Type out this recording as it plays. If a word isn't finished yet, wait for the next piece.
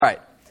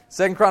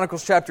2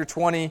 Chronicles chapter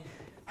 20,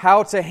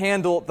 how to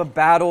handle the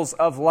battles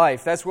of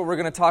life. That's what we're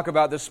going to talk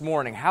about this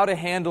morning, how to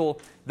handle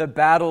the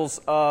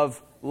battles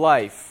of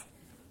life.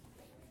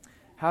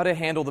 How to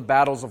handle the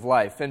battles of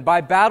life. And by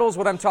battles,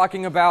 what I'm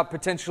talking about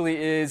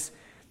potentially is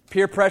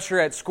peer pressure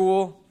at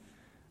school.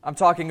 I'm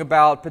talking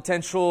about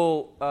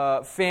potential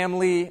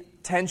family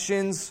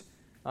tensions,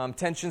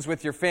 tensions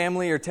with your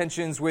family or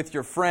tensions with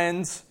your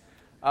friends.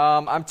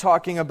 I'm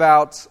talking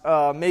about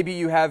maybe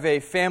you have a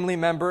family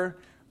member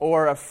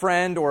or a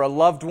friend or a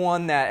loved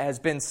one that has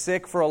been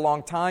sick for a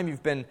long time.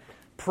 You've been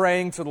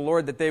praying to the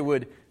Lord that they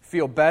would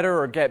feel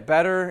better or get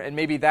better, and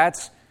maybe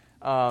that's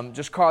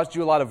just caused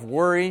you a lot of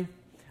worry.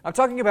 I'm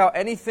talking about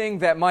anything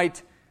that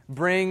might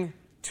bring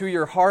to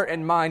your heart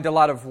and mind a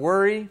lot of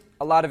worry,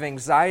 a lot of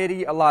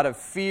anxiety, a lot of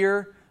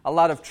fear, a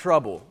lot of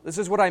trouble. This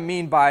is what I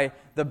mean by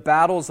the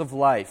battles of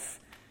life.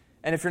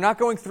 And if you're not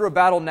going through a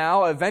battle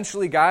now,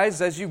 eventually,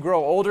 guys, as you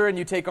grow older and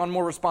you take on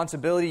more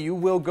responsibility, you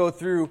will go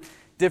through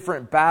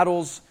different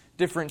battles,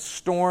 different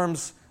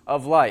storms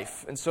of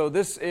life. And so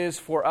this is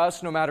for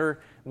us no matter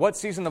what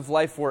season of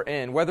life we're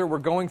in, whether we're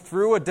going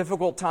through a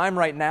difficult time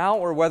right now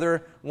or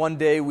whether one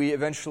day we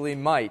eventually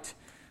might.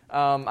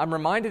 I'm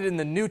reminded in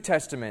the New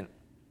Testament,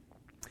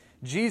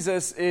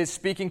 Jesus is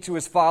speaking to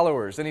his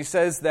followers, and he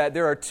says that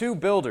there are two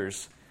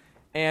builders,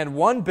 and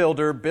one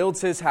builder builds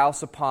his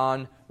house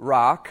upon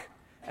rock,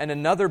 and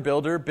another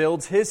builder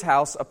builds his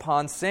house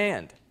upon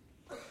sand.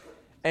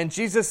 And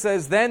Jesus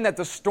says then that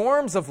the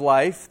storms of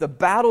life, the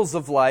battles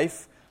of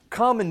life,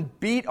 come and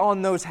beat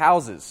on those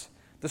houses.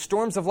 The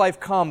storms of life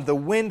come, the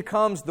wind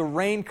comes, the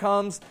rain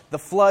comes, the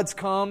floods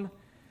come,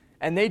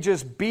 and they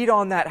just beat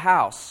on that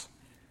house.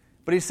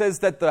 But he says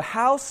that the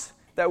house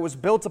that was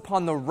built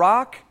upon the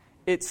rock,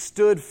 it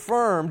stood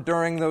firm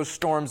during those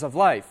storms of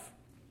life.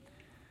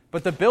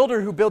 But the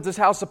builder who built his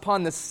house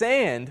upon the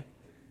sand,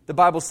 the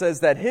Bible says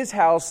that his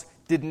house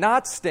did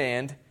not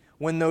stand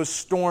when those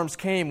storms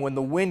came, when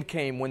the wind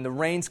came, when the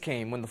rains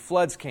came, when the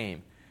floods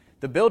came.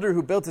 The builder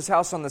who built his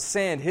house on the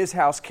sand, his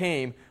house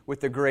came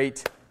with a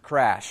great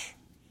crash.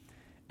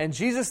 And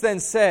Jesus then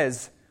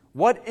says,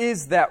 what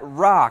is that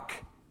rock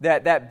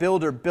that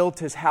builder built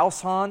his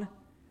house on?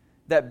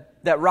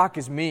 That rock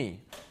is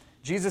me.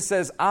 Jesus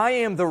says, I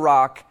am the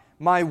rock.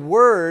 My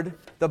word,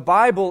 the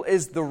Bible,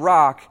 is the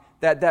rock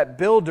that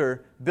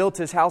builder built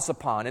his house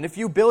upon. And if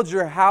you build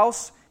your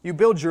house, you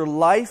build your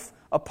life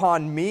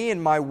upon me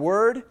and my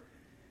word,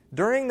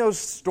 during those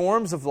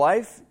storms of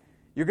life,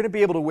 you're going to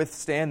be able to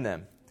withstand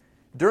them.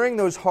 During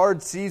those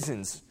hard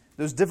seasons,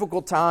 those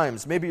difficult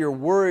times, maybe you're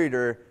worried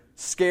or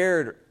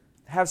scared, or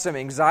have some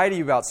anxiety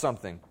about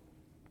something.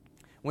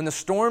 When the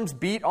storms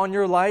beat on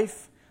your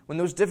life, when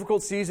those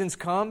difficult seasons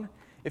come,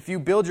 if you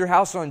build your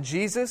house on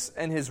Jesus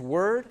and his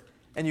word,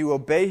 and you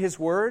obey his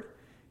word,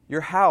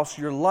 your house,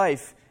 your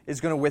life is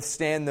going to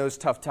withstand those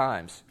tough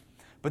times.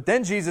 But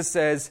then Jesus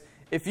says,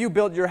 if you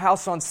build your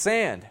house on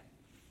sand,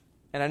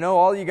 and I know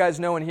all you guys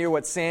know and hear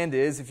what sand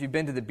is. If you've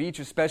been to the beach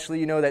especially,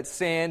 you know that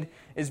sand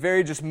is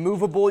very just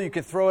movable. You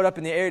can throw it up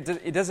in the air.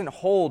 It doesn't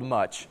hold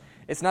much.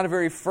 It's not a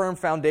very firm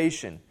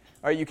foundation.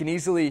 All right, you can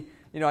easily,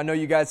 I know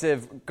you guys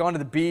have gone to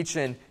the beach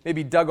and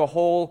maybe dug a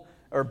hole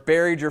or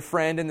buried your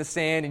friend in the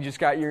sand and you just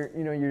got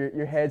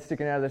your head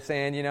sticking out of the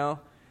sand,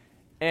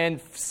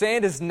 And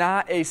sand is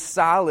not a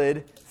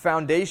solid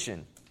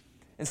foundation.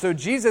 And so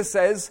Jesus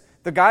says,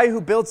 the guy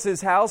who builds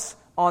his house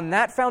on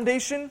that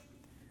foundation,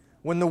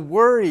 when the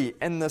worry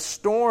and the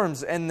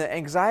storms and the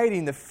anxiety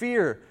and the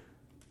fear,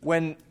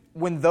 when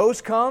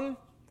those come,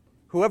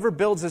 whoever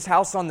builds his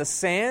house on the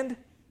sand,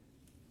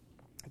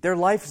 they're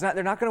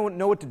not going to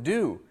know what to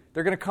do.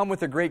 They're going to come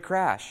with a great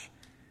crash.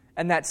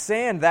 And that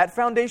sand, that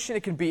foundation,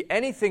 it can be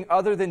anything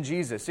other than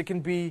Jesus. It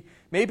can be,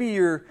 maybe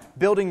you're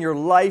building your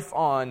life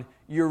on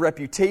your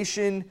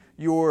reputation,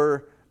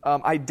 your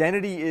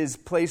identity is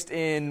placed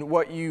in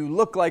what you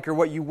look like or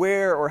what you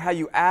wear or how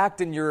you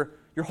act, and your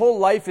whole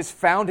life is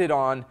founded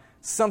on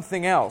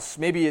something else.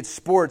 Maybe it's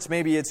sports,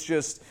 maybe it's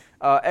just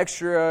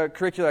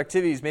extracurricular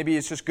activities, maybe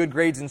it's just good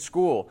grades in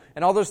school.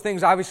 And all those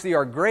things obviously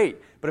are great,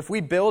 but if we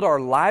build our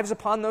lives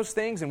upon those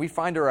things and we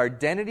find our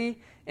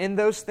identity in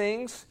those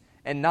things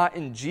and not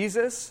in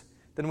Jesus,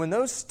 then when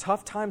those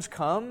tough times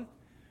come,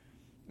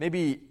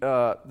 maybe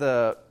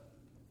the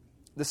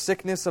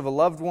sickness of a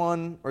loved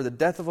one or the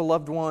death of a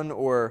loved one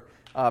or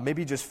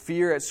maybe just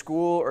fear at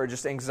school or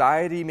just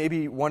anxiety,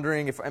 maybe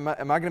wondering if am I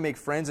going to make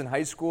friends in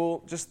high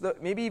school,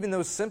 maybe even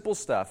those simple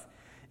stuff.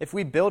 If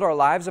we build our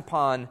lives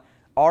upon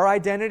our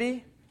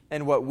identity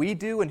and what we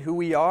do and who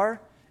we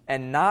are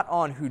and not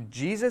on who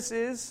Jesus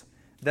is,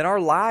 then our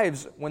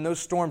lives, when those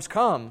storms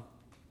come,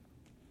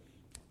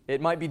 it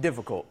might be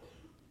difficult.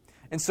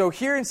 And so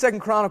here in 2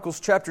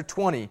 Chronicles chapter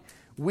 20,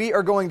 we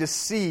are going to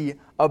see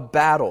a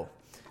battle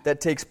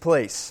that takes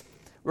place.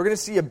 We're going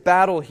to see a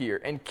battle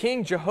here. And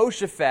King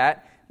Jehoshaphat,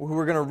 who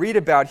we're going to read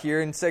about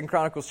here in 2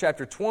 Chronicles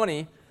chapter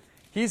 20,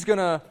 he's going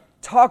to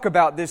talk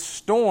about this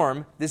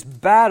storm, this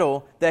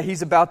battle that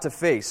he's about to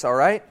face, all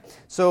right?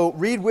 So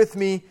read with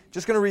me.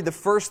 Just going to read the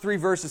first 3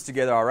 verses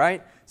together, all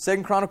right?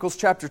 2 Chronicles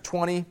chapter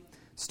 20,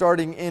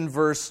 starting in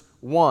verse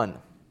 1.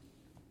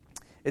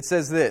 It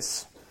says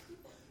this: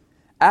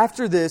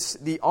 After this,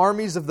 the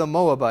armies of the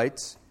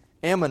Moabites,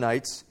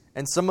 Ammonites,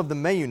 and some of the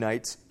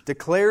Meunites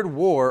declared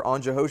war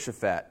on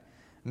Jehoshaphat.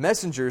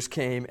 Messengers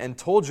came and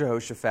told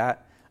Jehoshaphat,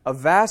 "A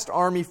vast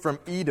army from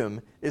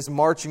Edom is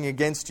marching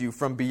against you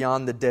from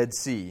beyond the Dead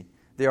Sea.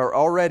 They are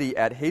already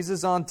at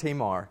Hazazon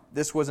Tamar."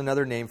 This was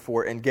another name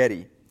for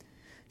En-Gedi.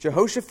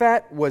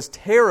 Jehoshaphat was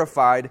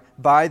terrified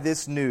by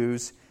this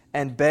news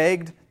and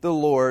begged the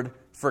Lord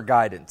for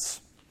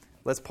guidance.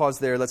 Let's pause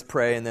there, let's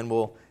pray, and then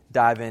we'll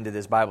dive into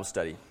this Bible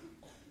study.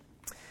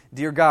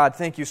 Dear God,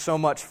 thank you so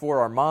much for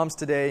our moms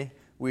today.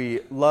 We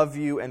love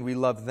you and we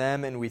love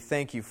them, and we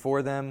thank you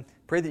for them.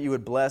 Pray that you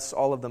would bless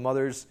all of the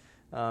mothers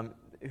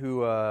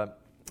who are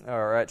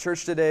at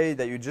church today,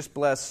 that you just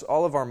bless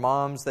all of our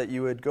moms, that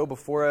you would go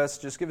before us.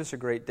 Just give us a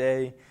great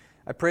day.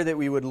 I pray that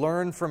we would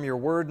learn from your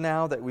word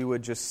now, that we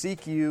would just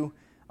seek you,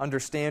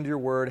 understand your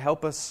word,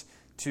 help us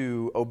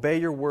to obey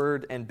your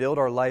word and build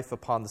our life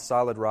upon the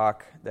solid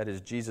rock that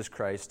is Jesus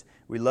Christ.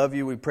 We love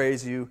you, we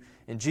praise you,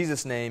 in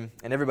Jesus' name.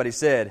 And everybody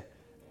said,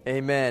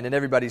 amen. And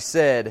everybody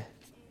said,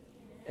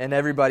 and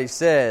everybody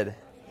said,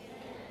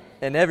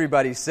 and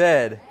everybody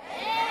said,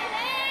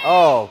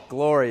 oh,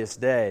 glorious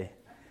day.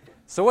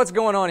 So what's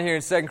going on here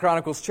in 2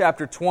 Chronicles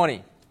chapter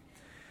 20?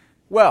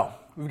 Well,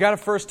 we've got to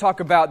first talk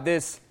about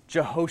this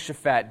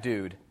Jehoshaphat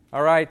dude,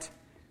 all right?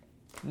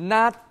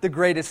 Not the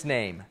greatest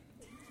name.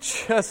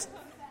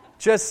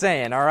 Just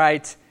saying, all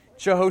right?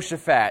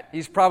 Jehoshaphat.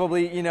 He's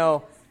probably,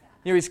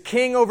 he's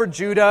king over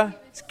Judah.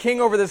 He's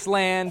king over this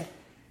land.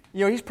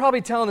 He's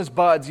probably telling his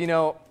buds,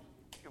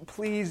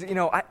 please,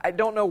 I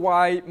don't know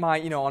why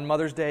on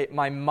Mother's Day,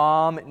 my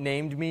mom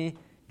named me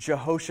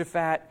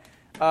Jehoshaphat.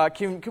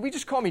 Can we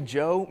just call me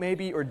Joe,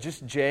 maybe, or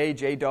just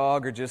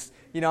J-Dog, or just,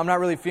 I'm not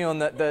really feeling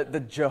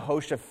the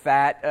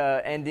Jehoshaphat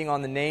ending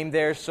on the name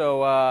there,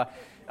 so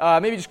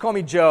maybe just call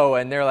me Joe.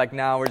 And they're like,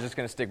 no, we're just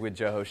going to stick with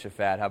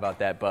Jehoshaphat. How about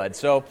that, bud?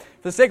 So for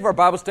the sake of our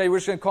Bible study, we're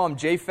just going to call him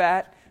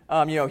Japhat.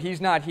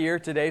 He's not here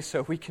today,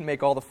 so we can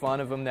make all the fun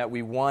of him that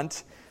we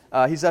want.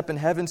 He's up in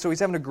heaven, so he's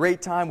having a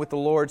great time with the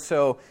Lord,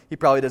 so he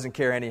probably doesn't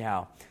care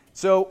anyhow.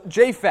 So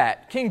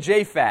Japhat, King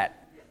Japhat,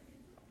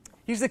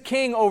 he's the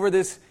king over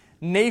this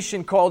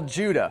nation called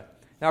Judah.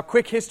 Now,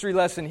 quick history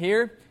lesson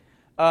here.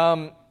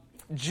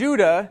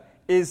 Judah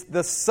is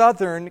the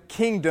southern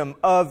kingdom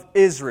of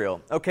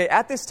Israel. Okay,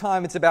 at this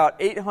time, it's about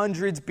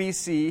 800s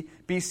BC,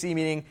 BC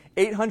meaning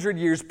 800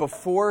 years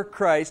before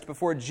Christ,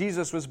 before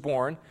Jesus was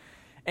born.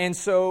 And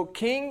so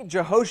King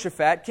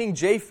Jehoshaphat, King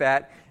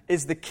Japhat,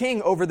 is the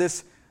king over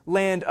this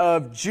land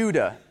of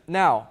Judah.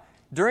 Now,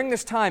 during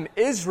this time,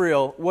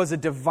 Israel was a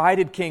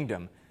divided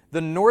kingdom. The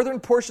northern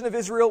portion of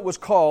Israel was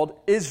called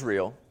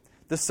Israel.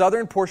 The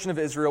southern portion of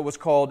Israel was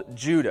called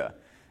Judah.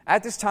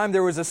 At this time,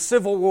 there was a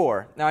civil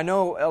war. Now, I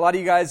know a lot of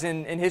you guys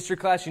in history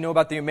class, you know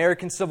about the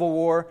American Civil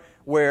War,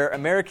 where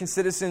American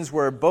citizens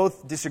were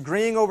both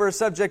disagreeing over a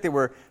subject. They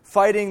were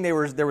fighting. There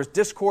was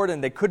discord,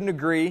 and they couldn't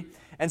agree.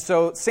 And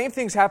so, same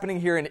thing's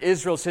happening here in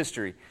Israel's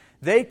history.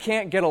 They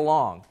can't get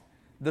along.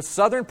 The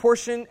southern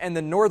portion and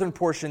the northern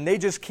portion, they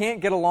just can't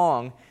get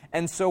along.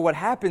 And so what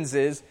happens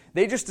is,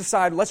 they just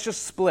decide, let's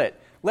just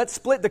split. Let's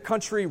split the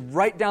country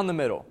right down the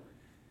middle.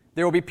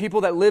 There will be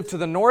people that live to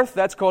the north,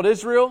 that's called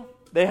Israel.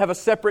 They have a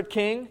separate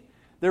king.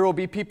 There will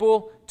be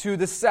people to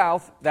the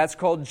south, that's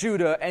called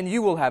Judah, and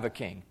you will have a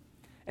king.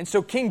 And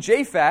so King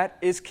Japhat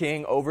is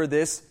king over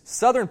this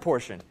southern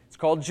portion. It's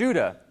called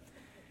Judah.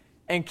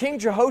 And King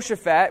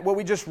Jehoshaphat, what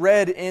we just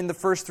read in the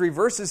first 3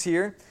 verses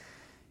here,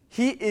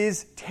 he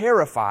is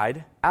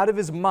terrified out of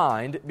his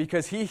mind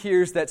because he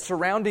hears that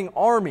surrounding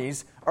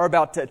armies are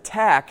about to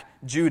attack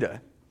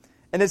Judah.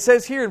 And it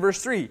says here in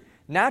verse 3,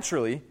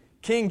 naturally,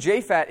 King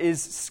Japhat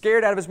is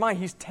scared out of his mind.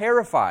 He's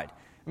terrified.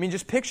 I mean,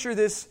 just picture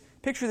this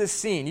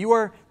scene. You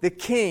are the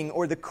king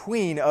or the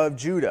queen of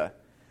Judah,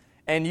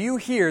 and you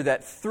hear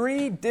that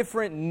 3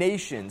 different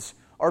nations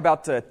are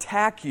about to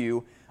attack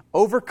you,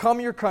 overcome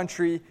your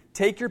country,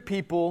 take your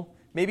people,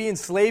 maybe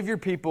enslave your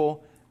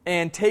people,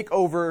 and take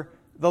over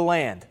the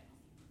land.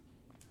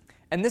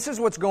 And this is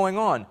what's going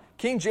on.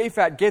 King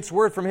Japhat gets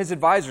word from his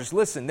advisors.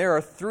 Listen, there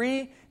are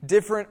 3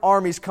 different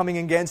armies coming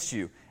against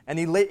you. And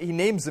he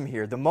names them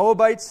here, the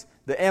Moabites,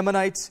 the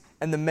Ammonites,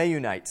 and the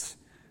Meunites.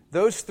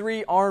 Those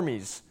 3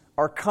 armies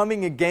are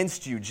coming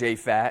against you,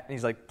 Japhat. And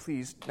he's like,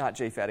 please, not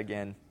Japhat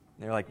again. And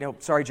they're like, no,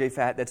 sorry,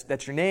 Japhat,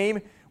 that's your name.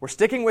 We're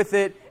sticking with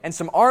it. And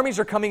some armies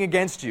are coming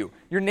against you.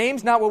 Your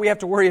name's not what we have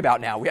to worry about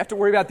now. We have to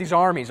worry about these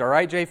armies, all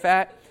right,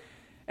 Japhat?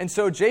 And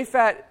so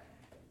Japhat,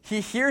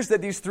 he hears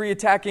that these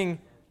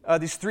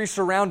 3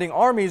 surrounding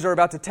armies are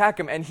about to attack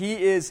him, and he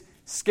is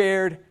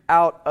scared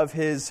out of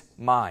his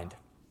mind.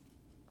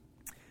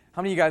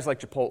 How many of you guys like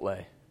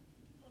Chipotle?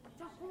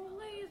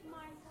 Chipotle is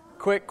my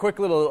Quick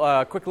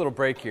little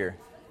break here.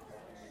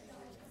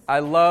 I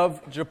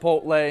love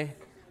Chipotle.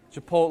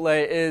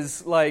 Chipotle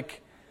is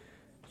like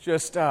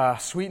just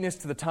sweetness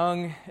to the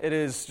tongue. It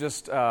is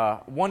just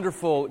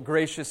wonderful,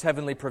 gracious,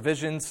 heavenly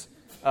provisions,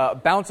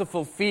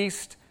 bountiful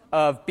feast,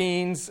 of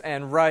beans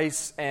and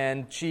rice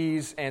and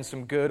cheese and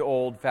some good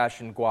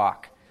old-fashioned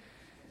guac.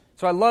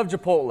 So I love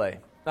Chipotle.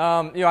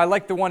 I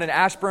like the one in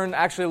Ashburn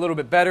actually a little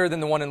bit better than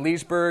the one in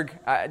Leesburg.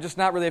 I'm just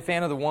not really a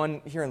fan of the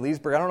one here in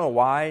Leesburg. I don't know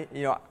why.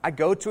 I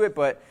go to it,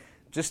 but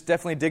just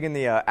definitely digging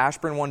the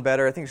Ashburn one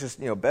better. I think it's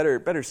just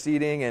better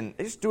seating, and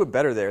they just do it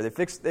better there.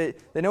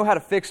 They know how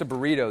to fix a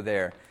burrito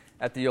there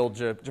at the old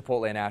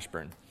Chipotle in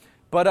Ashburn.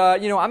 But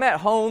I'm at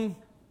home,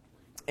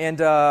 and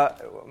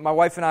my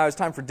wife and I, it was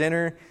time for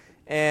dinner,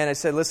 and I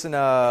said, "Listen,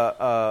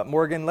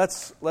 Morgan,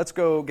 let's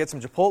go get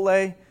some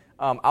Chipotle.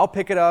 I'll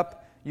pick it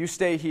up. You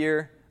stay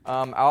here.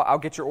 I'll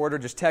get your order.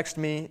 Just text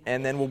me,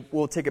 and then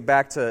we'll take it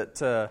back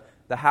to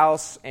the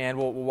house, and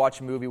we'll watch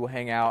a movie. We'll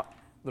hang out.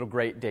 Little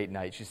great date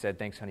night." She said,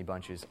 "Thanks, honey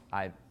bunches.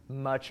 I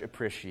much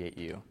appreciate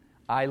you.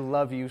 I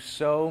love you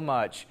so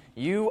much.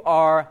 You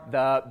are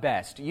the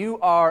best. You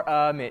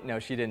are No,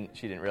 she didn't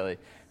really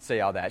say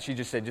all that. She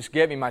just said, "Just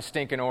get me my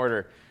stinking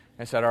order."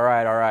 I said, all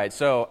right.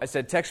 So I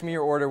said, "Text me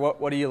your order.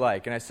 What do you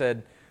like?" And I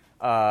said,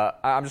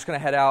 "I'm just going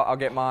to head out. I'll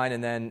get mine,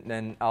 and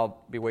then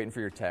I'll be waiting for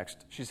your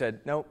text." She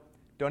said, "Nope,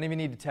 don't even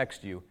need to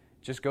text you.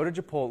 Just go to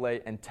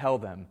Chipotle and tell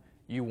them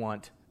you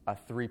want a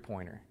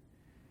 3-pointer."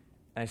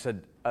 And I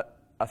said,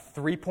 a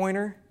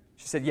 3-pointer?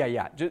 She said,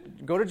 yeah. Just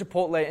go to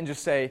Chipotle and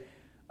just say,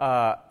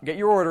 get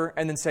your order,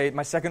 and then say,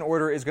 my second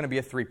order is going to be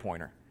a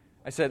 3-pointer.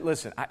 I said,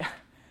 "Listen,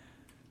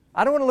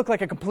 I don't want to look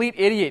like a complete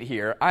idiot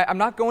here. I'm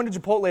not going to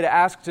Chipotle to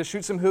ask to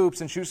shoot some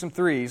hoops and shoot some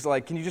threes.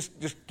 Like, can you just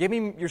give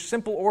me your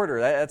simple order?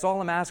 That's all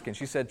I'm asking."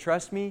 She said,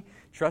 "Trust me,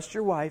 trust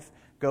your wife.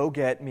 Go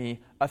get me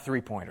a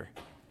 3-pointer.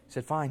 I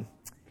said, "Fine.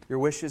 Your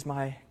wish is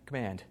my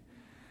command."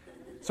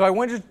 So I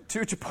went to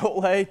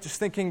Chipotle, just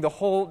thinking the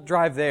whole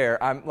drive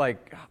there,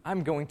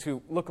 I'm going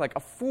to look like a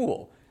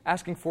fool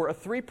asking for a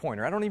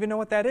 3-pointer. I don't even know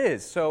what that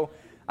is. So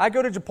I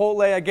go to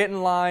Chipotle, I get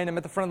in line, I'm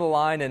at the front of the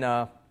line, and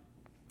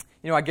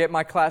I get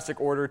my classic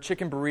order: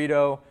 chicken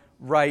burrito,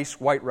 rice,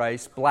 white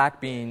rice,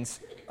 black beans,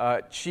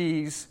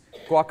 cheese,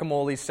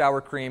 guacamole,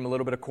 sour cream, a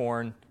little bit of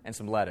corn, and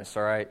some lettuce.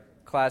 All right,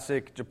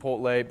 classic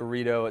Chipotle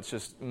burrito. It's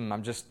just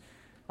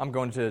I'm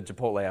going to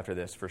Chipotle after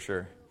this for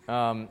sure.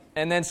 And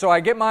then so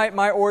I get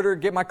my order,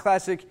 get my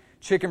classic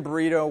chicken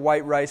burrito,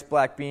 white rice,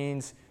 black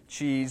beans,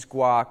 cheese,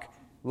 guac,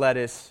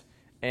 lettuce,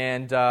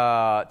 and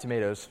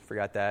tomatoes.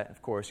 Forgot that,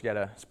 of course. You got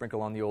to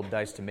sprinkle on the old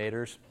diced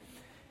tomatoes.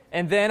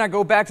 And then I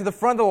go back to the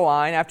front of the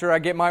line after I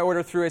get my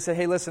order through. I said,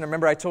 "Hey, listen,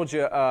 remember I told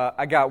you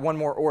I got one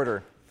more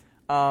order.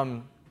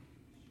 Can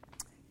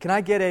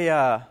I get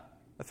a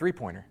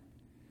 3-pointer?"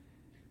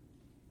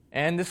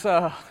 And this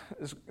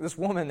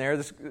woman there,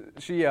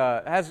 she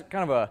has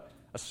kind of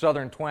a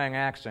southern twang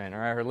accent. All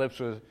right, her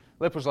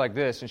lip was like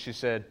this, and she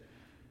said,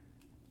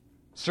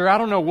 "Sir, I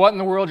don't know what in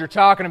the world you're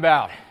talking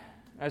about."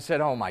 I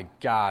said, "Oh my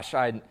gosh,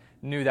 I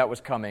knew that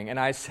was coming." And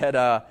I said,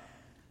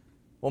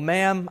 "Well,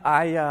 ma'am,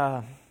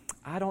 I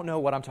don't know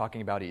what I'm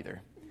talking about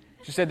either."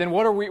 She said, "Then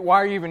why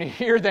are you even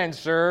here then,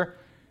 sir?"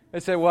 I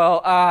said,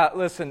 "Well,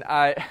 listen,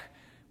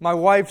 my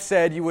wife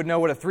said you would know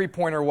what a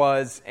 3-pointer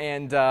was,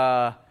 and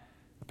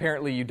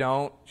apparently you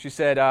don't." She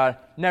said,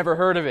 "Never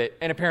heard of it,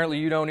 and apparently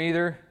you don't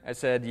either." I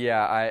said,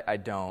 "Yeah, I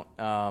don't.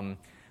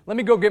 Let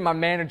me go get my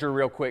manager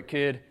real quick,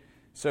 kid."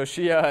 So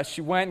she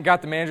went and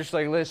got the manager. She's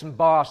like, "Listen,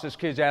 boss, this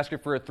kid's asking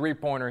for a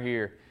 3-pointer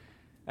here."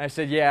 And I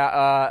said,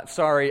 "Yeah,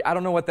 sorry, I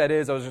don't know what that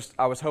is.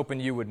 I was hoping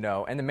you would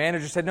know." And the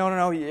manager said,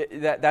 No,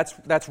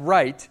 that's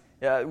right.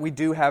 We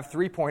do have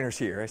 3-pointers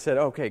here." I said,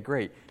 "Okay,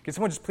 great. Can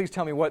someone just please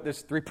tell me what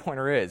this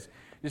 3-pointer is?"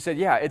 She said,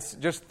 "Yeah, it's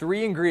just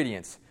 3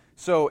 ingredients.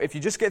 So if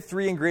you just get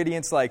 3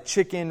 ingredients like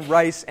chicken,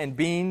 rice, and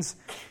beans,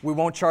 we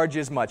won't charge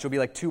you as much. It'll be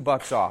like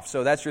 $2 off.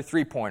 So that's your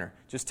 3-pointer.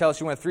 Just tell us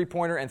you want a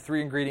 3-pointer and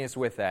 3 ingredients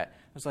with that."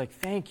 I was like,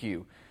 "Thank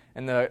you."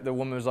 And the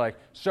woman was like,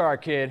 "Sorry,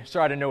 kid.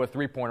 Sorry I didn't know what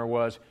 3-pointer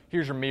was.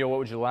 Here's your meal. What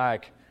would you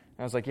like?" And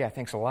I was like, "Yeah,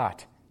 thanks a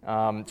lot.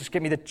 Just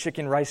get me the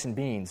chicken, rice, and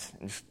beans,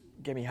 and just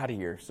get me out of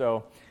here."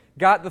 So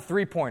got the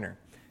 3-pointer.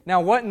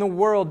 Now, what in the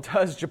world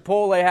does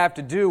Chipotle have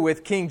to do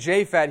with King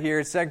Japhet here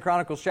in 2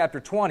 Chronicles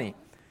chapter 20?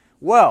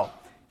 Well,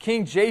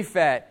 King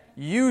Japhet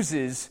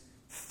uses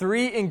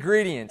 3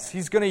 ingredients.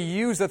 He's going to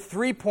use a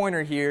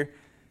 3-pointer here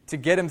to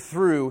get him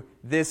through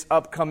this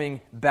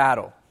upcoming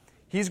battle.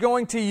 He's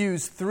going to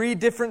use 3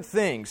 different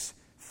things,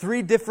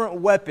 3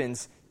 different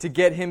weapons to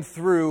get him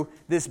through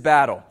this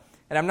battle.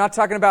 And I'm not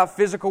talking about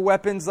physical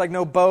weapons like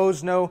no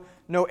bows, no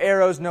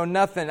arrows, no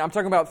nothing. I'm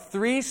talking about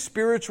 3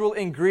 spiritual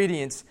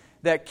ingredients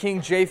that King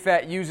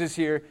Japhet uses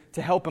here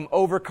to help him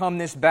overcome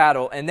this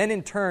battle. And then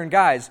in turn,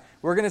 guys,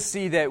 we're going to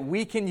see that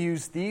we can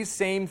use these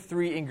same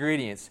 3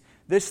 ingredients.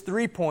 This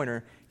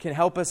 3-pointer can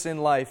help us in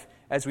life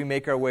as we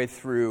make our way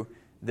through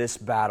this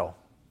battle.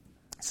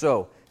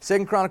 So,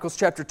 2 Chronicles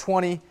chapter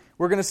 20,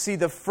 we're going to see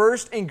the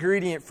first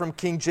ingredient from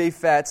King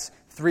Japhet's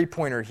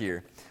 3-pointer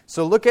here.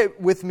 So look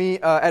with me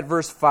at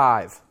verse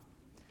 5.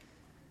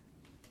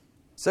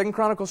 2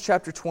 Chronicles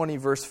chapter 20,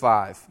 verse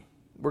 5.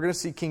 We're going to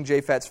see King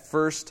Japhet's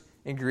first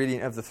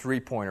ingredient of the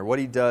 3-pointer, what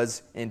he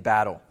does in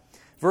battle.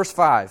 Verse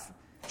 5,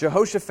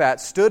 Jehoshaphat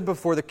stood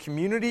before the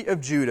community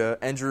of Judah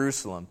and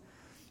Jerusalem.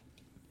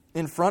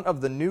 in front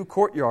of the new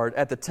courtyard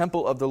at the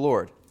temple of the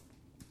Lord.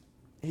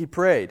 He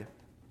prayed,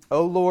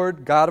 O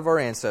Lord, God of our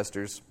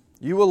ancestors,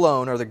 you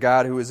alone are the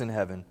God who is in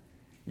heaven.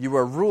 You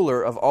are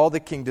ruler of all the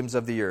kingdoms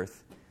of the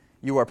earth.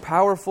 You are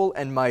powerful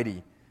and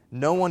mighty.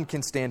 No one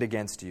can stand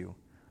against you.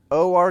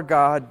 O our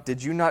God,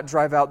 did you not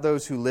drive out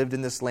those who lived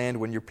in this land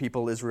when your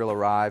people Israel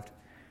arrived?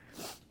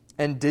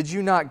 And did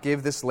you not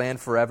give this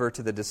land forever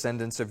to the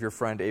descendants of your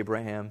friend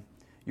Abraham?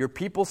 Your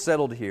people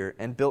settled here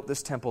and built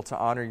this temple to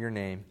honor your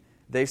name.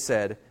 They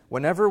said,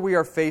 whenever we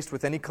are faced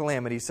with any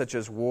calamity such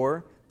as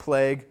war,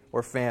 plague,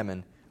 or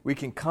famine, we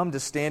can come to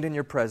stand in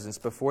your presence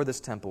before this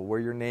temple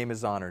where your name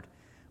is honored.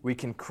 We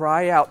can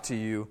cry out to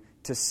you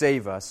to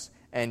save us,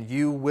 and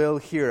you will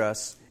hear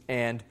us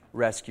and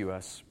rescue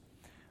us.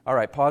 All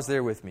right, pause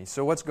there with me.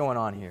 So what's going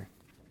on here?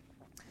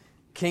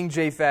 King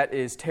Japhet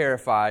is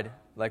terrified,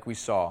 like we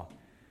saw.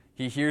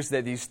 He hears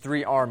that these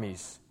three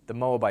armies, the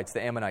Moabites,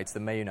 the Ammonites, the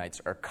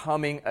Meunites, are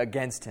coming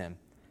against him.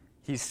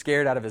 He's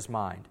scared out of his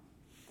mind.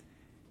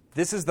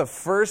 This is the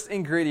first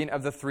ingredient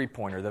of the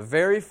three-pointer. The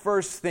very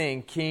first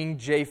thing King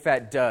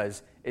Japhet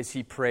does is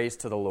he prays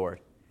to the Lord.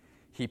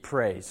 He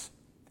prays.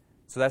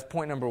 So that's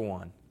point number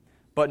one.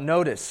 But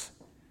notice,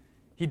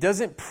 he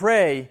doesn't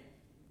pray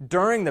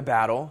during the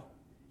battle.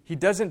 He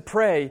doesn't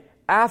pray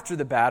after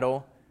the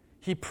battle.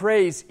 He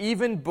prays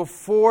even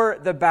before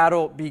the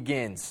battle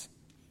begins.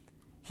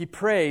 He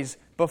prays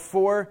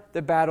before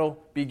the battle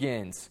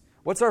begins.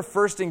 What's our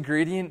first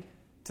ingredient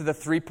to the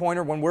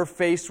three-pointer when we're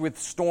faced with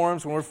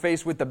storms, when we're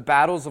faced with the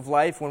battles of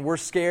life, when we're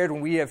scared,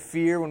 when we have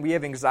fear, when we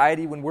have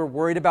anxiety, when we're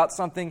worried about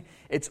something?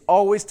 It's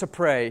always to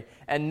pray.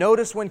 And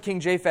notice when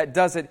King Japhet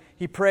does it,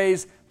 he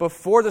prays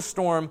before the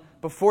storm,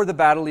 before the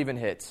battle even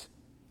hits.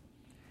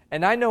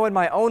 And I know in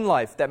my own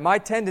life that my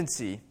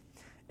tendency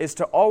is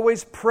to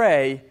always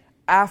pray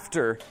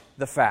after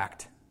the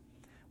fact.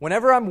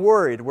 Whenever I'm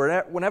worried,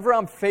 whenever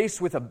I'm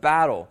faced with a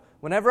battle,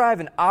 whenever I have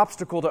an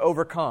obstacle to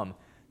overcome,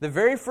 the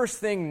very first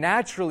thing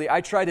naturally I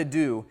try to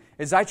do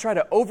is I try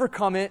to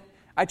overcome it.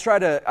 I try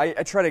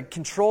to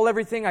control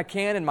everything I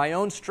can in my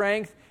own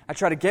strength. I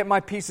try to get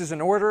my pieces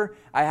in order.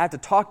 I have to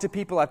talk to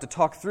people. I have to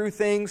talk through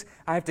things.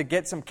 I have to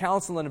get some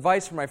counsel and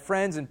advice from my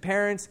friends and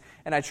parents,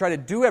 and I try to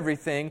do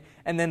everything.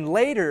 And then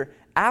later,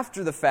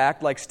 after the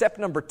fact, like step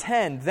number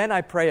 10, then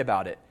I pray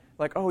about it.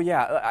 Like, oh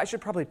yeah, I should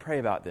probably pray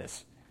about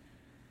this.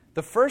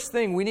 The first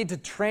thing we need to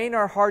train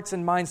our hearts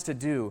and minds to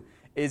do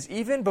is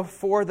even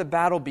before the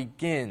battle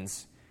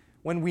begins,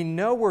 when we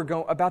know we're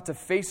about to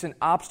face an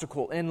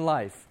obstacle in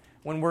life,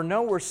 when we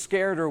know we're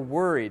scared or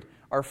worried,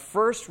 our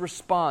first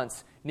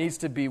response needs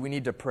to be, we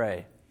need to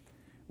pray.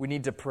 We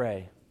need to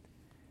pray.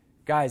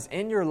 Guys,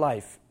 in your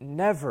life,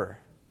 never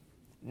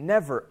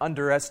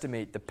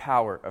underestimate the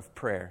power of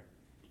prayer.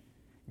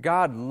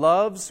 God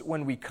loves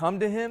when we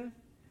come to Him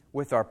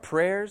with our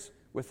prayers,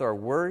 with our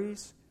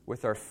worries,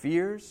 with our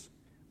fears,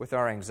 with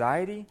our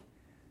anxiety.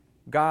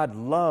 God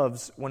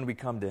loves when we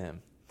come to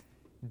Him.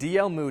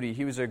 D.L. Moody,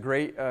 he was a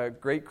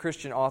great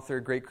Christian author,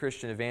 great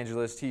Christian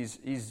evangelist.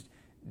 He's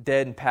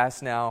dead and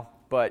past now,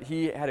 but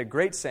he had a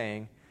great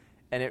saying,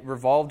 and it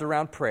revolved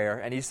around prayer,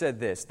 and he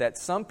said this, that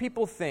some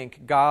people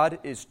think God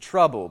is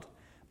troubled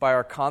by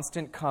our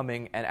constant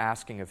coming and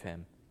asking of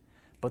Him.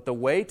 But the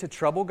way to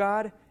trouble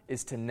God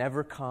is to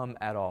never come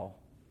at all.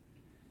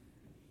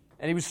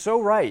 And he was so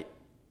right.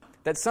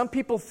 That some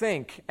people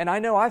think, and I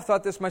know I've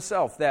thought this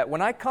myself, that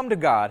when I come to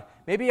God,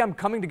 maybe I'm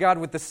coming to God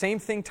with the same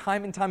thing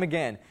time and time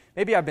again.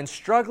 Maybe I've been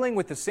struggling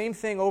with the same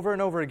thing over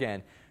and over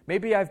again.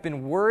 Maybe I've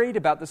been worried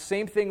about the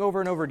same thing over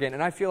and over again,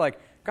 and I feel like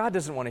God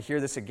doesn't want to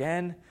hear this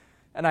again.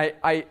 And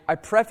I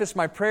preface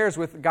my prayers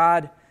with,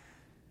 God,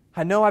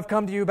 I know I've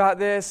come to you about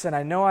this, and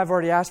I know I've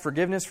already asked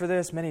forgiveness for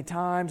this many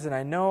times, and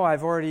I know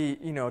I've already,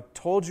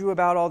 told you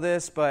about all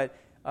this, but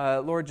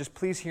Lord, just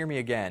please hear me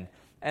again.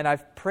 And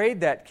I've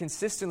prayed that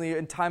consistently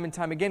and time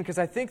again because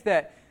I think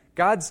that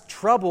God's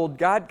troubled.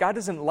 God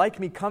doesn't like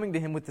me coming to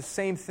Him with the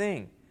same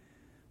thing.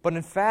 But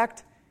in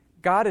fact,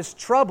 God is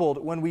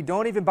troubled when we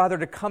don't even bother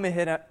to come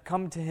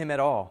to Him at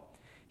all.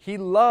 He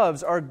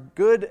loves, our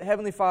good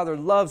Heavenly Father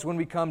loves when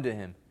we come to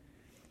Him.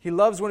 He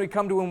loves when we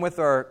come to Him with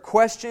our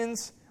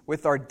questions,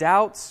 with our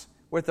doubts,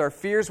 with our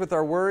fears, with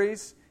our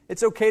worries.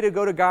 It's okay to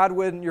go to God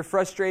when you're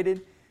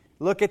frustrated.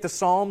 Look at the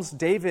Psalms.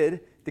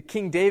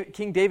 King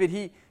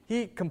David,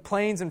 he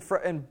complains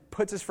and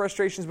puts his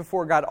frustrations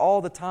before God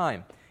all the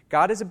time.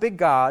 God is a big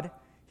God.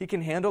 He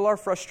can handle our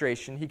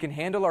frustration. He can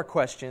handle our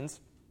questions.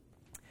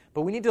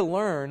 But we need to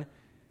learn,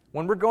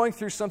 when we're going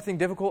through something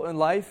difficult in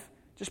life,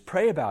 just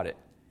pray about it.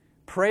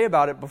 Pray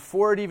about it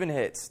before it even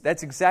hits.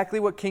 That's exactly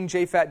what King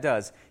Japhet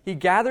does. He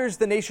gathers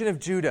the nation of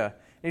Judah,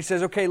 and he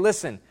says, okay,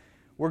 listen,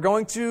 we're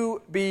going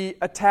to be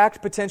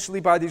attacked potentially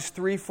by these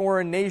 3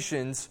 foreign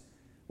nations.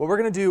 What we're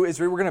going to do is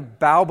we're going to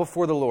bow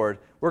before the Lord.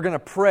 We're going to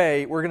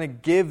pray. We're going to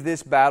give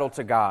this battle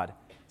to God.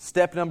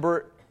 Step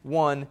number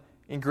 1,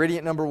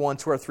 ingredient number 1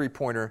 to our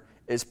three-pointer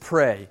is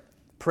pray.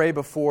 Pray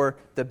before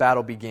the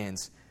battle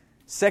begins.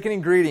 Second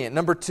ingredient,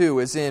 number 2,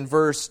 is in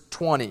verse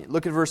 20.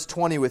 Look at verse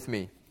 20 with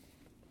me.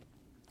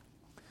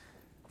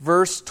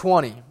 Verse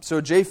 20. So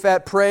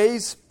Japhet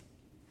prays,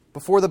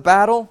 before the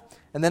battle.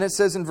 And then it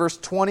says in verse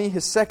 20,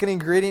 his second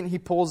ingredient he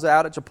pulls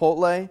out at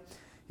Chipotle.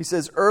 He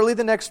says, early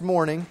the next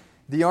morning,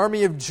 the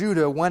army of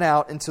Judah went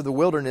out into the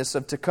wilderness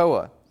of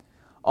Tekoa.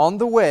 On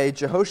the way,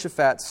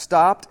 Jehoshaphat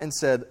stopped and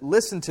said,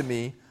 listen to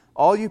me,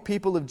 all you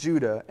people of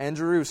Judah and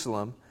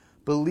Jerusalem.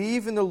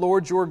 Believe in the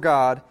Lord your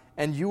God,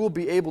 and you will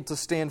be able to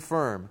stand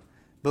firm.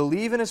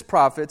 Believe in his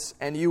prophets,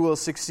 and you will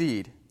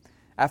succeed.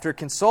 After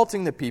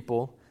consulting the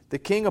people, the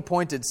king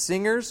appointed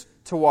singers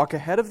to walk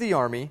ahead of the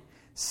army,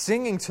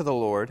 singing to the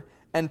Lord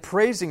and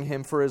praising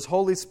him for his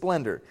holy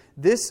splendor.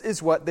 This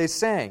is what they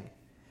sang.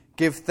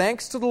 Give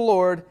thanks to the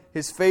Lord,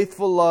 his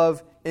faithful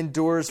love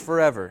endures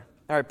forever.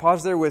 All right,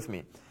 pause there with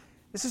me.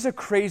 This is a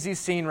crazy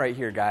scene right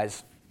here,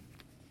 guys.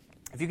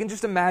 If you can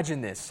just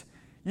imagine this.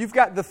 You've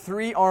got the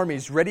three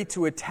armies ready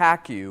to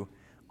attack you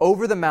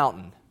over the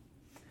mountain.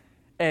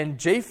 And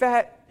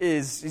Japhat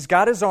he's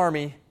got his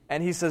army,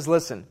 and he says,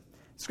 listen,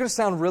 it's going to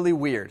sound really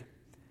weird,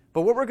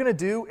 but what we're going to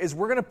do is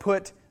we're going to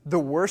put the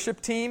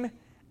worship team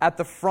at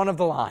the front of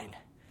the line.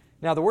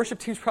 Now, the worship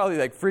team's probably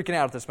like freaking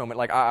out at this moment.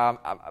 Like, I'm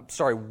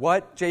sorry,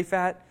 what,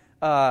 Japhat?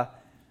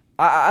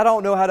 I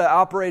don't know how to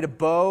operate a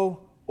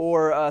bow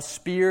or a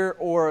spear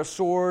or a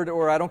sword,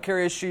 or I don't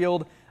carry a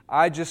shield.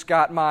 I just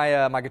got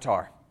my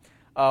guitar.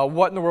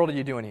 What in the world are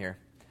you doing here?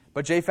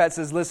 But Japhat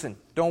says, listen,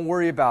 don't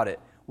worry about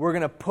it. We're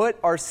going to put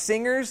our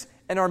singers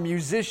and our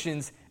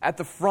musicians at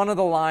the front of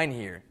the line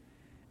here.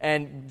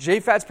 And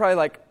Japhat's probably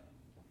like,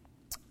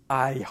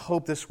 I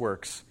hope this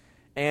works.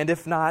 And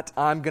if not,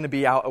 I'm going to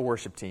be out a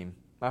worship team.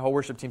 My whole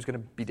worship team's going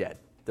to be dead.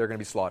 They're going to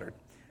be slaughtered.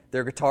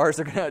 Their guitars,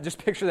 they're going to just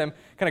picture them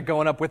kind of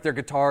going up with their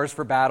guitars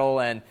for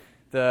battle, and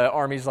the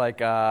army's like,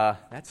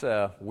 that's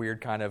a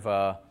weird kind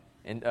of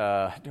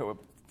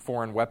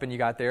foreign weapon you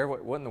got there.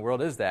 What in the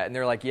world is that? And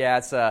they're like, yeah,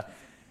 it's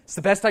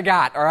the best I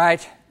got, all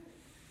right?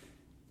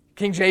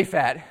 King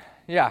Japhat.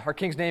 Yeah, our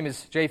king's name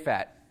is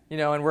Japhat.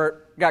 And we're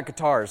got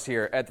guitars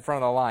here at the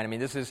front of the line. I mean,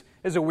 this is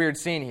a weird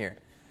scene here.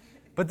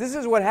 But this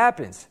is what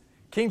happens.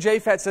 King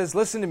Japhat says,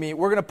 listen to me,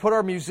 we're going to put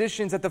our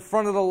musicians at the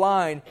front of the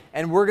line,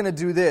 and we're going to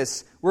do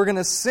this. We're going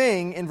to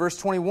sing, in verse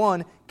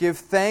 21, give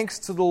thanks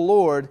to the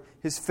Lord,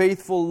 his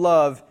faithful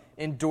love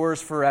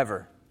endures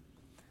forever.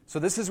 So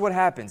this is what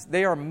happens.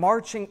 They are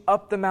marching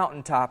up the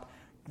mountaintop,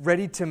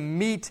 ready to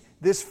meet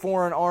this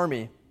foreign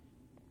army,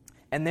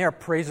 and they are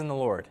praising the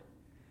Lord.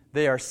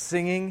 They are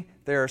singing,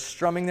 they are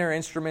strumming their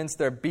instruments,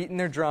 they're beating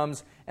their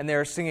drums, and they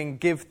are singing,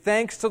 give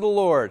thanks to the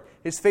Lord.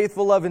 His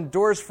faithful love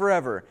endures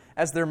forever.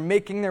 As they're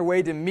making their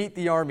way to meet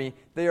the army,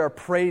 they are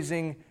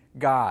praising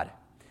God.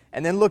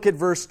 And then look at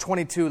verse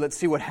 22. Let's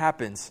see what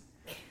happens.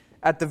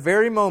 At the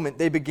very moment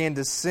they began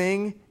to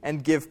sing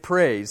and give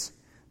praise,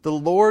 the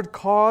Lord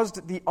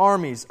caused the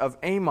armies of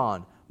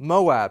Ammon,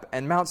 Moab,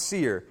 and Mount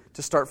Seir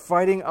to start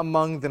fighting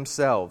among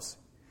themselves.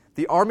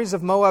 The armies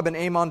of Moab and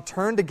Ammon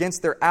turned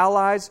against their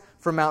allies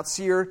from Mount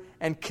Seir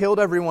and killed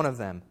every one of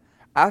them.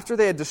 After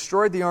they had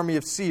destroyed the army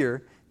of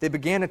Seir, they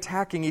began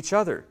attacking each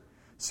other.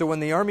 So when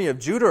the army of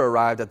Judah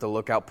arrived at the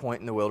lookout point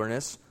in the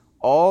wilderness,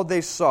 all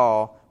they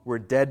saw were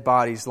dead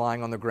bodies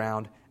lying on the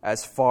ground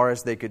as far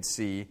as they could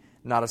see.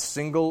 Not a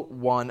single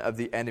one of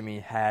the enemy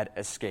had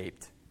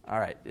escaped. All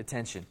right,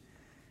 attention.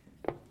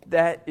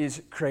 That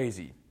is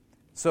crazy.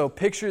 So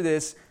picture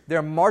this.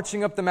 They're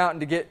marching up the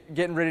mountain to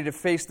getting ready to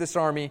face this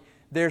army.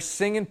 They're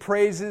singing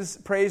praise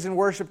and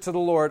worship to the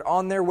Lord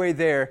on their way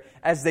there.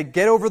 As they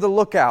get over the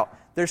lookout,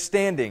 they're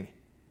standing,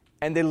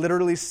 and they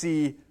literally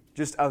see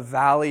just a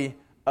valley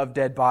of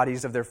dead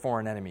bodies of their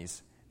foreign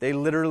enemies. They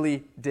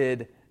literally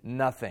did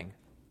nothing.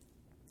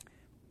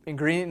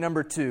 Ingredient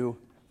number 2,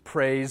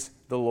 praise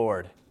the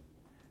Lord.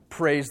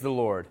 Praise the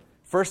Lord.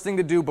 First thing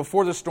to do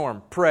before the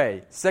storm,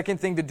 pray. Second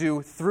thing to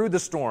do through the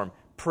storm,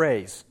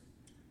 praise.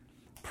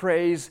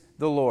 Praise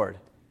the Lord.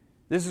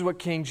 This is what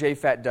King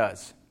Japhat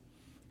does.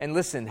 And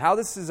listen, how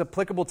this is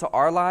applicable to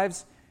our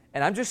lives,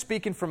 and I'm just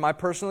speaking from my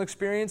personal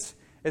experience,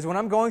 is when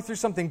I'm going through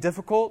something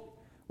difficult,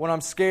 when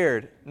I'm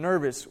scared,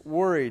 nervous,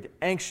 worried,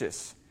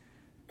 anxious,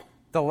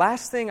 the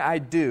last thing I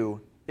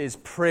do is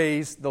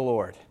praise the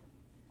Lord.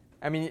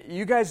 I mean,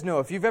 you guys know,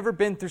 if you've ever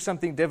been through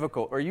something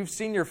difficult or you've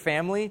seen your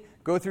family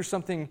go through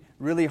something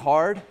really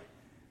hard,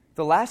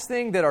 the last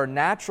thing that our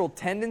natural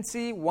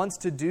tendency wants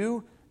to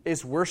do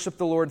is worship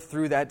the Lord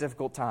through that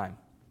difficult time.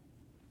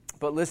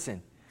 But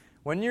listen,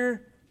 when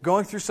you're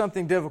going through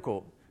something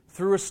difficult,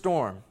 through a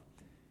storm,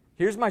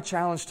 here's my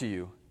challenge to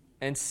you,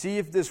 and see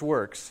if this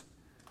works.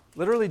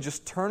 Literally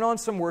just turn on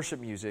some worship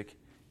music,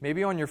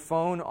 maybe on your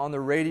phone, on the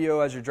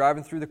radio as you're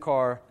driving through the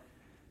car.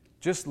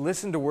 Just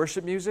listen to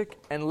worship music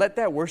and let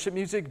that worship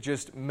music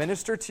just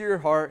minister to your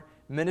heart,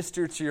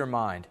 minister to your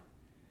mind.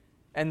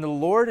 And the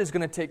Lord is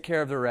going to take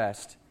care of the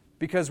rest.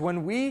 Because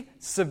when we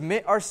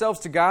submit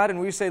ourselves to God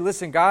and we say,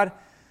 listen, God,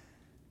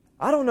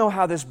 I don't know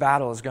how this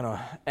battle is going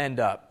to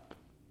end up.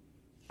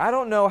 I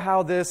don't know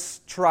how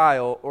this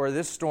trial or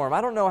this storm,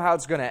 I don't know how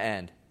it's going to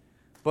end.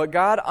 But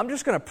God, I'm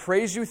just going to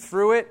praise you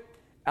through it.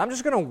 I'm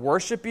just going to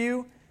worship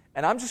you.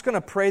 And I'm just going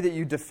to pray that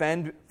you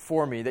defend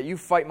for me, that you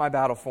fight my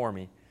battle for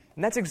me.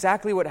 And that's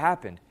exactly what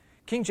happened.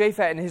 King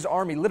Japhet and his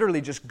army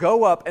literally just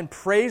go up and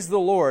praise the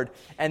Lord.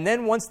 And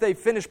then once they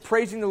finish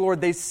praising the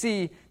Lord, they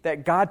see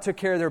that God took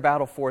care of their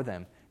battle for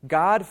them.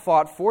 God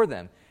fought for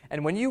them.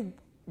 And when you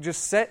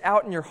just set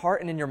out in your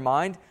heart and in your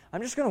mind,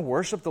 I'm just going to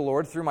worship the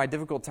Lord through my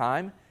difficult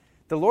time,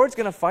 the Lord's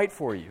going to fight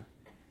for you.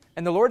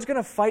 And the Lord's going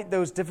to fight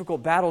those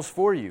difficult battles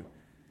for you.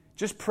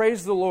 Just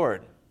praise the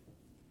Lord.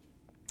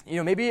 You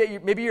know,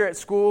 maybe you're at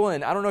school,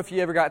 and I don't know if you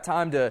ever got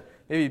time to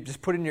maybe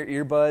just put in your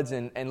earbuds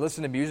and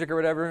listen to music or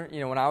whatever. You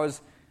know, when I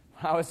was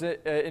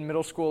in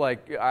middle school,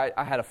 like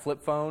I had a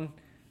flip phone,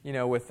 you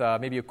know, with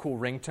maybe a cool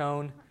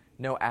ringtone,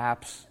 no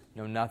apps,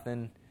 no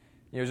nothing.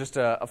 You know, just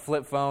a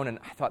flip phone, and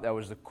I thought that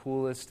was the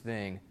coolest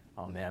thing.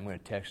 Oh man, I'm going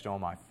to text all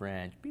my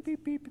friends. Beep,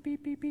 beep, beep,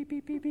 beep, beep, beep,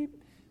 beep, beep,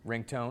 beep.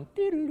 Ringtone.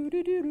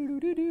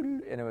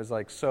 And it was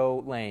like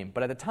so lame.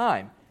 But at the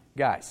time,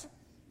 guys,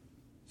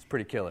 it's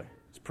pretty killer.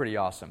 It's pretty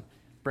awesome.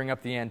 Bring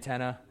up the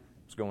antenna.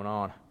 What's going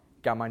on?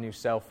 Got my new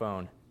cell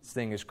phone. This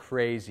thing is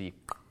crazy.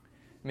 I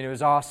mean, it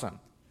was awesome.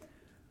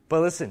 But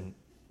listen,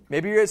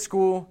 maybe you're at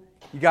school,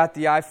 you got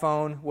the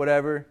iPhone,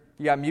 whatever,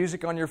 you got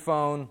music on your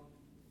phone,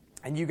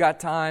 and you got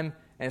time,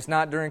 and it's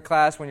not during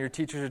class when your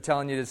teachers are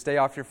telling you to stay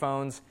off your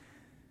phones.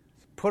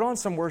 Put on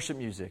some worship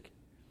music.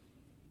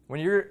 When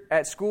you're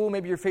at school,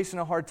 maybe you're facing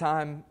a hard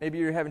time, maybe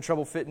you're having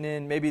trouble fitting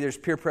in, maybe there's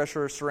peer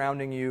pressure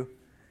surrounding you.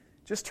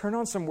 Just turn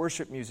on some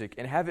worship music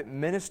and have it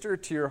minister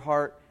to your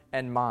heart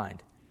and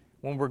mind.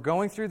 When we're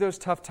going through those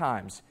tough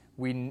times,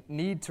 we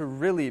need to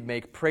really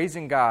make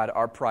praising God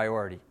our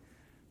priority.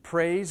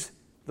 Praise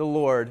the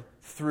Lord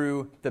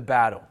through the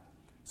battle.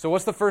 So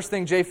what's the first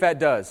thing Japhet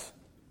does?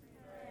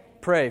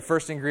 Pray.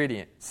 First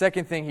ingredient.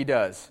 Second thing he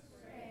does?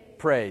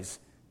 Praise.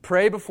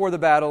 Pray before the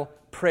battle.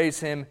 Praise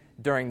him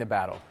during the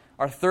battle.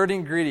 Our third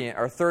ingredient,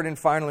 our third and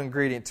final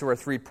ingredient to our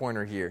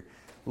three-pointer here.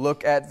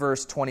 Look at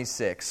verse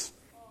 26.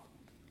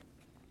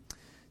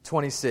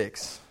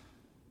 26.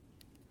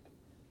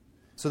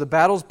 So the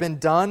battle's been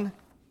done.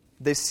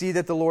 They see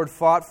that the Lord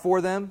fought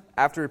for them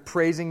after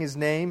praising his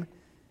name.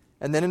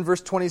 And then in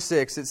verse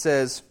 26 it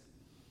says,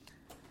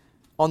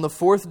 on the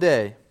fourth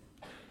day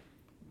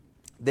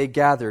they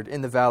gathered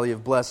in the valley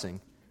of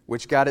blessing,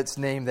 which got its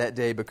name that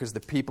day because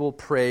the people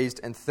praised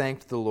and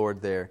thanked the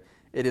Lord there.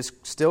 It is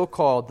still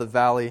called the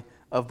valley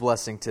of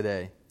blessing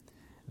today.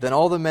 Then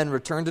all the men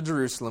returned to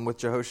Jerusalem with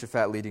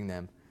Jehoshaphat leading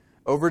them,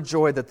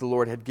 overjoyed that the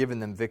Lord had given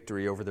them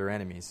victory over their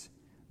enemies.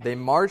 They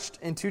marched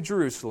into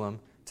Jerusalem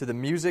to the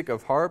music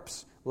of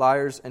harps,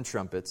 lyres, and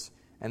trumpets,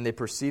 and they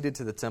proceeded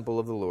to the temple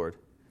of the Lord.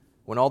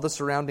 When all the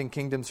surrounding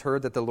kingdoms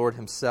heard that the Lord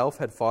himself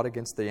had fought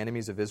against the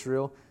enemies of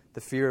Israel,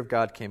 the fear of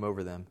God came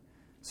over them.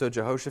 So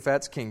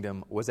Jehoshaphat's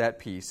kingdom was at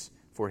peace,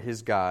 for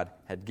his God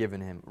had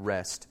given him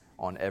rest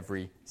on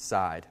every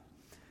side.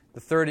 The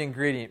third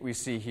ingredient we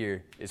see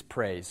here is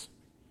praise.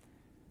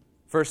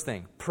 First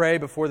thing, pray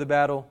before the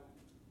battle.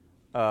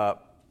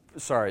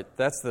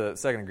 That's the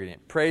second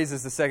ingredient. Praise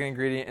is the second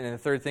ingredient, and then the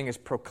third thing is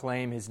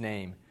proclaim his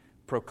name.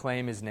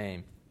 Proclaim his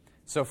name.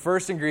 So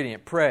first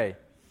ingredient, pray.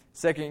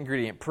 Second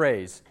ingredient,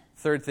 praise.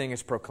 Third thing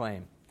is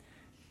proclaim.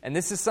 And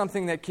this is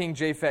something that King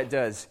Japhet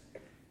does.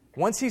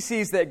 Once he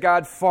sees that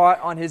God fought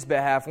on his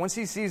behalf, once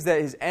he sees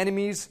that his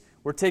enemies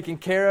were taken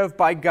care of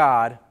by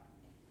God,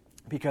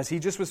 because he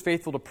just was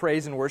faithful to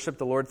praise and worship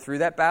the Lord through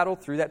that battle,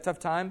 through that tough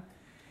time,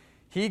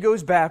 he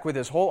goes back with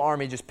his whole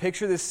army. Just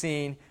picture this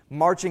scene,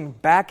 marching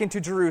back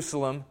into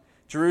Jerusalem.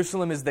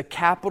 Jerusalem is the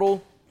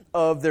capital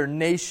of their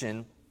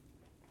nation.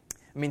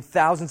 I mean,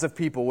 thousands of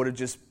people would have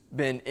just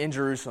been in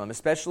Jerusalem,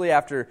 especially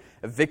after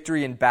a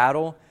victory in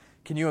battle.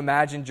 Can you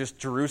imagine just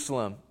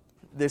Jerusalem,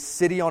 this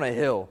city on a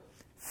hill,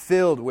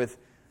 filled with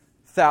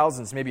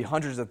thousands, maybe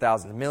hundreds of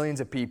thousands, millions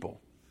of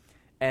people.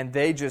 And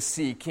they just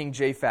see King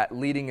Japhet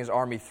leading his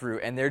army through,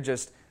 and they're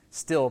just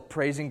still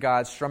praising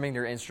God, strumming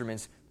their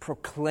instruments,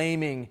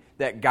 proclaiming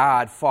that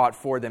God fought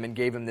for them and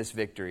gave them this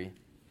victory.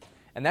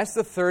 And that's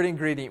the third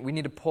ingredient we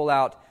need to pull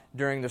out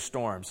during the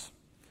storms.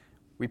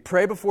 We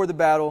pray before the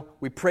battle,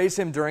 we praise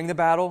him during the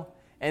battle,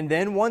 and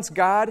then once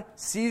God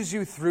sees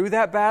you through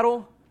that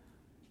battle,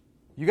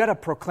 you got to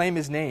proclaim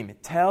his name.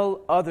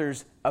 Tell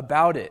others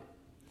about it.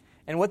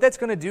 And what that's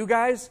going to do,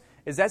 guys,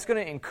 is that's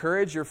going to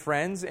encourage your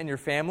friends and your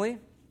family,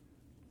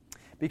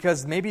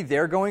 because maybe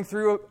they're going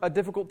through a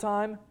difficult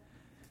time.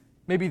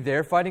 Maybe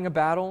they're fighting a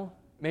battle.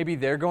 Maybe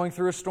they're going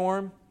through a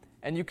storm.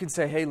 And you can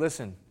say, hey,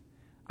 listen,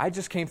 I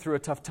just came through a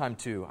tough time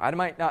too. I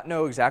might not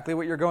know exactly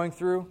what you're going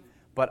through,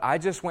 but I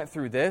just went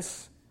through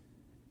this,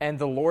 and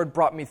the Lord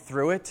brought me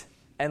through it.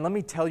 And let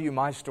me tell you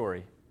my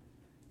story.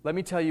 Let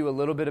me tell you a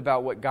little bit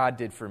about what God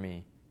did for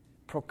me.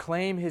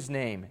 Proclaim his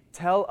name.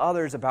 Tell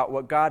others about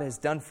what God has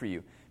done for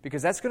you,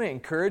 because that's going to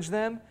encourage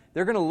them.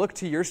 They're going to look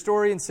to your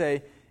story and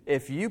say,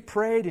 if you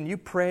prayed and you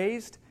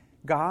praised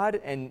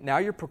God and now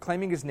you're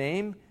proclaiming his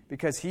name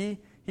because he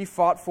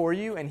fought for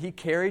you and he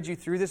carried you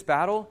through this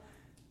battle,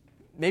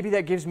 maybe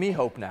that gives me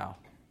hope now.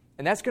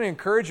 And that's going to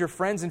encourage your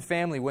friends and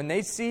family. When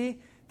they see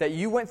that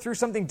you went through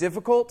something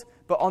difficult,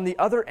 but on the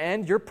other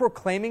end, you're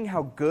proclaiming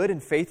how good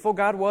and faithful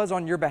God was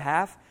on your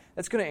behalf,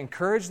 that's going to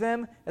encourage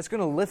them. That's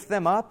going to lift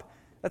them up.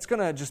 That's going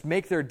to just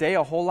make their day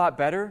a whole lot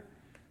better.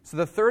 So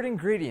the third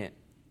ingredient,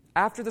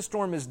 after the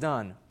storm is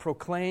done,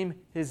 proclaim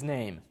His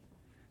name.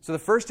 So the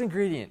first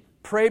ingredient,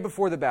 pray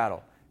before the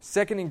battle.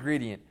 Second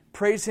ingredient,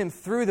 praise Him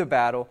through the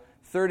battle.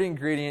 Third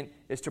ingredient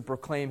is to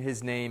proclaim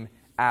His name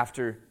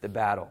after the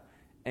battle.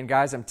 And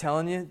guys, I'm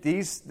telling you,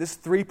 this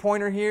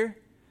three-pointer here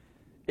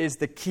is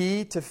the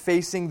key to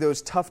facing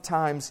those tough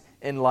times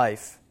in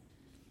life.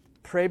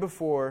 Pray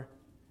before,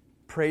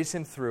 praise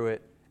Him through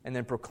it, and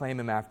then proclaim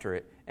Him after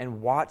it.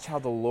 And watch how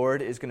the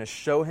Lord is going to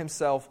show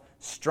Himself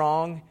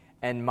strong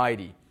and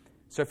mighty.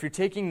 So if you're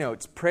taking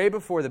notes, pray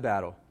before the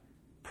battle,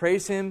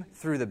 praise Him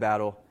through the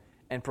battle,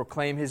 and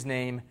proclaim His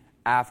name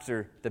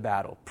after the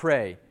battle.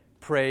 Pray,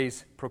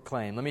 praise,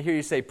 proclaim. Let me hear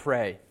you say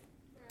pray.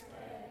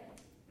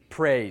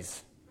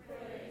 Praise.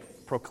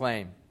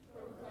 Proclaim.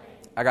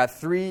 I got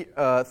three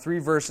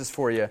verses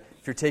for you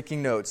if you're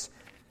taking notes.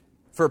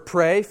 For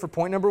pray, for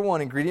point number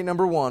one, ingredient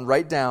number one,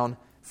 write down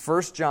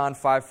 1 John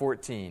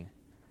 5:14.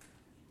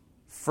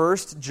 1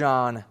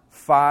 John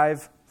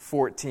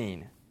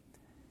 5:14.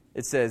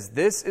 It says,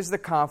 "This is the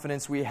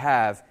confidence we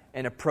have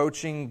in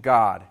approaching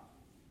God,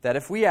 that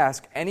if we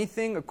ask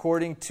anything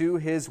according to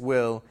His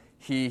will,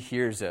 He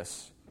hears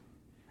us."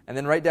 And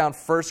then write down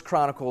 1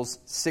 Chronicles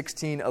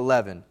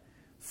 16:11.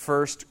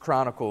 1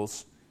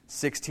 Chronicles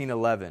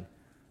 16:11.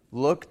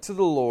 "Look to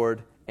the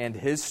Lord and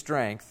His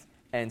strength,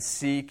 and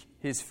seek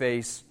His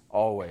face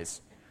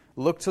always."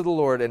 Look to the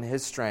Lord and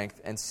His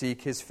strength, and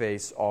seek His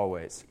face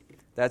always.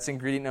 That's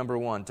ingredient number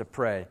one, to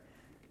pray.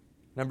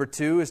 Number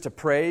two is to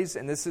praise,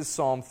 and this is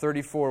Psalm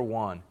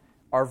 34:1.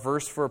 Our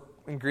verse for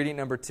ingredient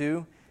number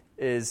two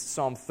is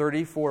Psalm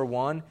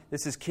 34:1.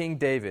 This is King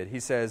David. He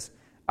says,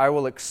 "I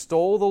will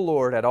extol the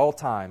Lord at all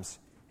times.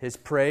 His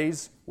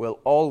praise will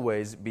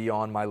always be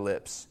on my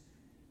lips."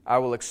 I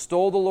will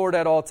extol the Lord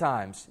at all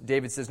times.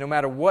 David says, no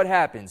matter what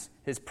happens,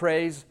 His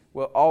praise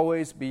will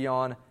always be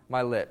on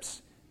my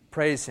lips.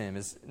 Praise Him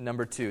is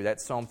number two.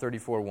 That's Psalm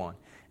 34:1.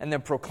 And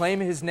then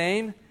proclaim His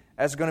name.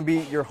 That's going to be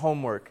your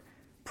homework.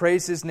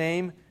 Praise His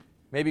name.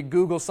 Maybe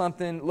Google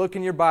something. Look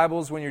in your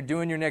Bibles when you're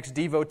doing your next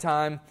Devo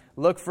time.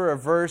 Look for a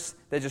verse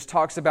that just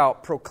talks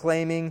about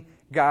proclaiming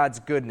God's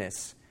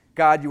goodness.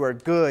 God, you are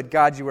good.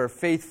 God, you are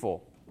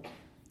faithful.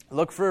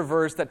 Look for a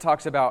verse that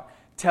talks about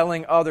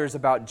telling others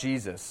about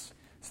Jesus.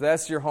 So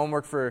that's your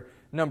homework for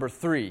number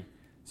three.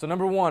 So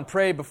number one,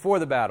 pray before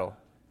the battle.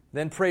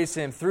 Then praise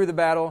Him through the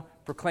battle.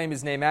 Proclaim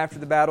His name after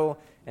the battle.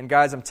 And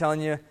guys, I'm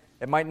telling you,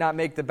 it might not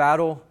make the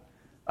battle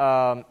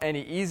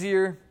any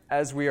easier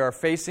as we are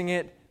facing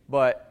it,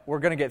 but we're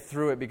going to get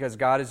through it because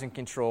God is in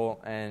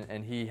control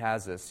and He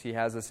has us. He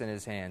has us in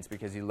His hands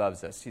because He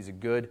loves us. He's a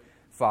good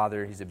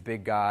Father. He's a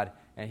big God.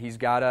 And He's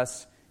got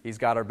us. He's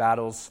got our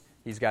battles.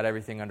 He's got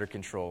everything under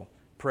control.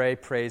 Pray,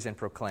 praise, and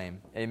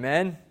proclaim.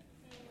 Amen?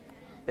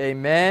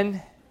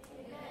 Amen.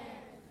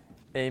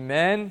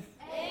 Amen.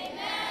 Amen.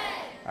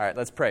 All right,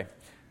 let's pray.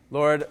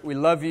 Lord, we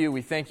love You.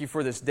 We thank You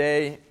for this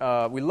day.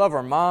 We love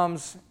our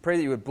moms. Pray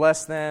that You would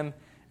bless them.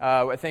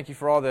 I thank You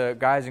for all the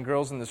guys and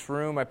girls in this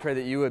room. I pray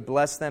that You would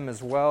bless them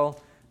as well.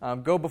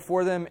 Go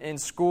before them in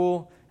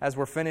school as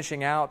we're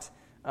finishing out.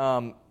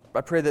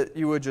 I pray that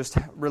You would just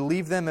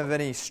relieve them of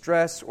any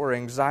stress or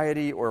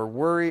anxiety or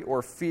worry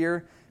or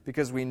fear,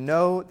 because we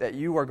know that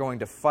You are going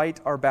to fight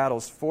our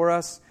battles for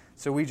us.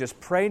 So we just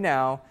pray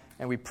now,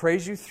 and we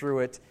praise You through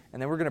it, and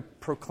then we're going to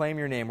proclaim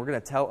Your name. We're going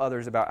to tell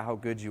others about how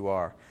good You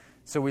are.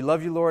 So we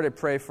love You, Lord. I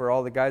pray for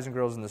all the guys and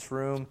girls in this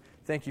room.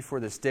 Thank You for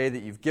this day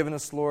that You've given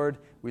us, Lord.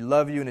 We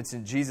love You, and it's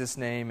in Jesus'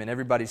 name. And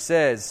everybody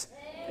says,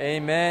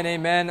 Amen,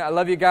 amen. I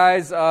love you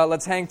guys.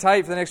 Let's hang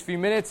tight for the next few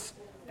minutes,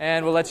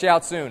 and we'll let you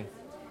out soon.